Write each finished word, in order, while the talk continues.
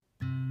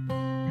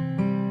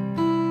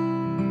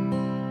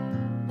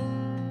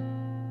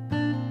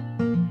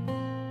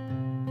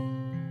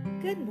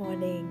Good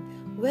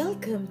morning.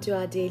 Welcome to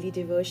our daily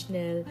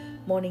devotional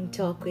morning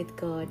talk with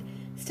God.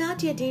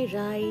 Start your day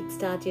right,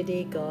 start your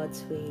day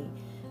God's way.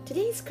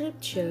 Today's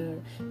scripture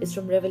is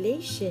from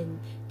Revelation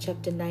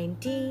chapter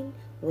 19,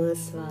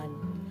 verse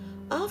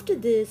 1. After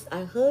this,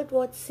 I heard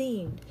what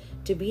seemed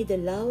to be the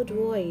loud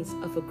voice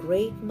of a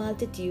great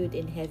multitude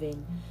in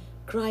heaven,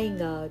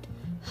 crying out,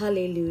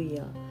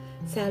 Hallelujah!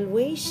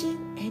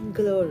 Salvation and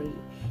glory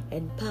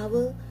and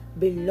power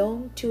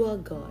belong to our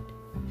God.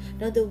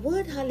 Now the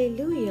word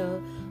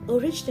hallelujah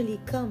originally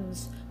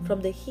comes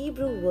from the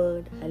Hebrew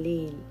word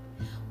hallel,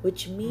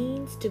 which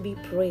means to be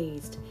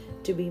praised,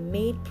 to be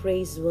made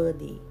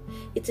praiseworthy.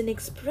 It's an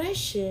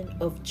expression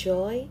of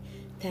joy,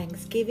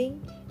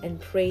 thanksgiving, and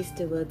praise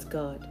towards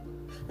God.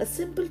 A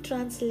simple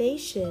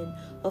translation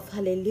of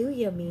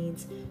hallelujah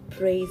means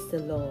praise the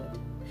Lord.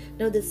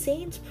 Now the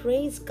saints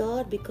praise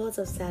God because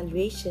of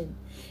salvation.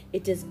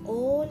 It is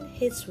all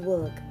His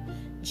work.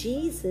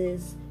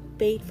 Jesus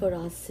paid for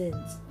our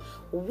sins.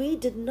 We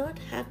did not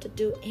have to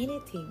do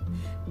anything.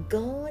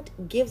 God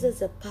gives us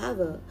the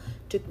power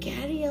to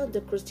carry out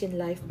the Christian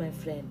life, my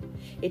friend.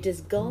 It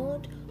is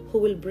God who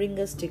will bring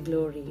us to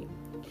glory.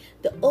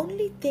 The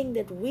only thing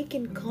that we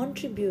can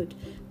contribute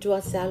to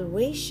our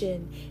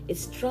salvation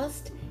is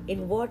trust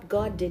in what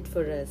God did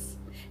for us.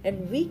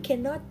 And we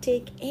cannot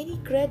take any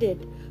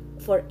credit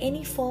for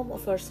any form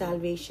of our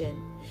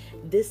salvation.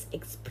 This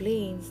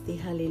explains the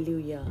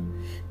hallelujah.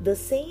 The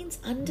saints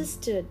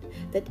understood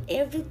that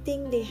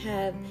everything they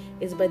have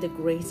is by the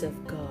grace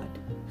of God.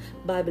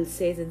 Bible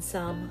says in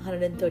Psalm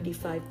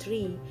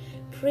 135:3,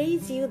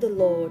 praise you the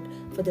Lord,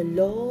 for the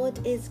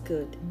Lord is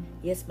good.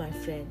 Yes, my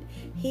friend,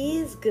 He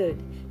is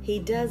good. He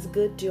does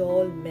good to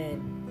all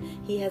men.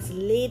 He has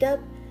laid up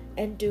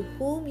and to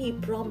whom He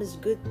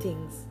promised good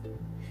things.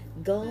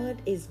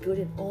 God is good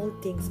in all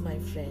things, my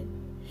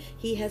friend.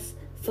 He has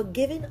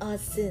forgiven our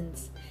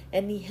sins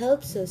and He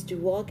helps us to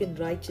walk in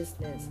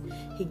righteousness.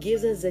 He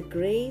gives us the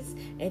grace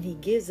and He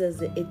gives us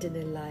the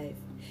eternal life.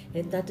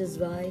 And that is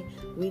why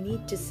we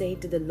need to say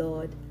to the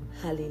Lord,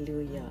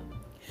 Hallelujah.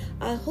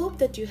 I hope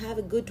that you have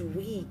a good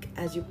week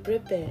as you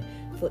prepare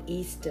for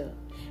Easter.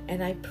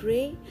 And I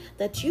pray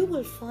that you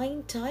will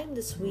find time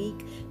this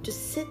week to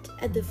sit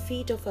at the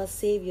feet of our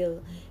Savior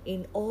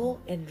in awe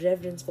and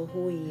reverence for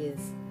who He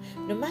is.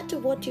 No matter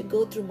what you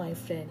go through, my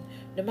friend,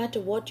 no matter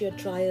what your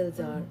trials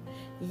are,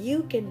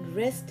 you can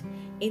rest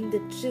in the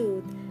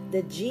truth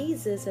that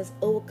Jesus has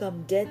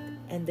overcome death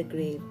and the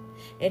grave.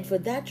 And for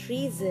that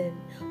reason,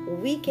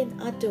 we can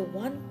utter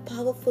one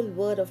powerful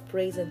word of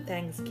praise and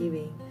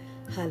thanksgiving.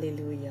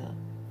 Hallelujah.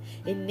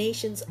 In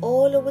nations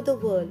all over the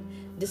world,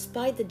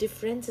 despite the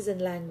differences in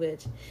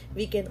language,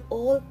 we can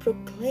all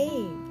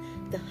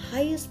proclaim the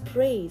highest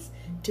praise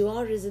to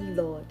our risen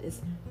Lord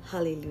is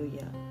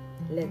Hallelujah.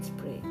 Let's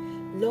pray.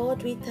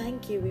 Lord, we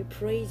thank you, we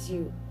praise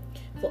you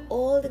for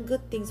all the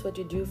good things what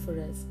you do for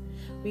us.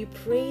 We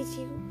praise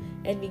you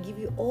and we give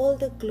you all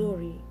the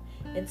glory,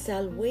 and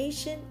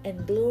salvation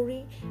and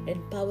glory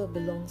and power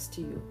belongs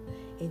to you.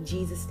 In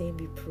Jesus' name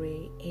we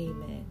pray.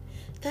 Amen.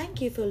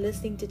 Thank you for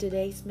listening to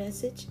today's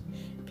message.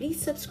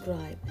 Please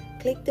subscribe.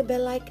 Click the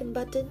bell icon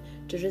button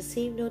to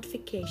receive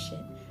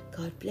notification.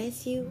 God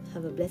bless you.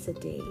 Have a blessed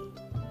day.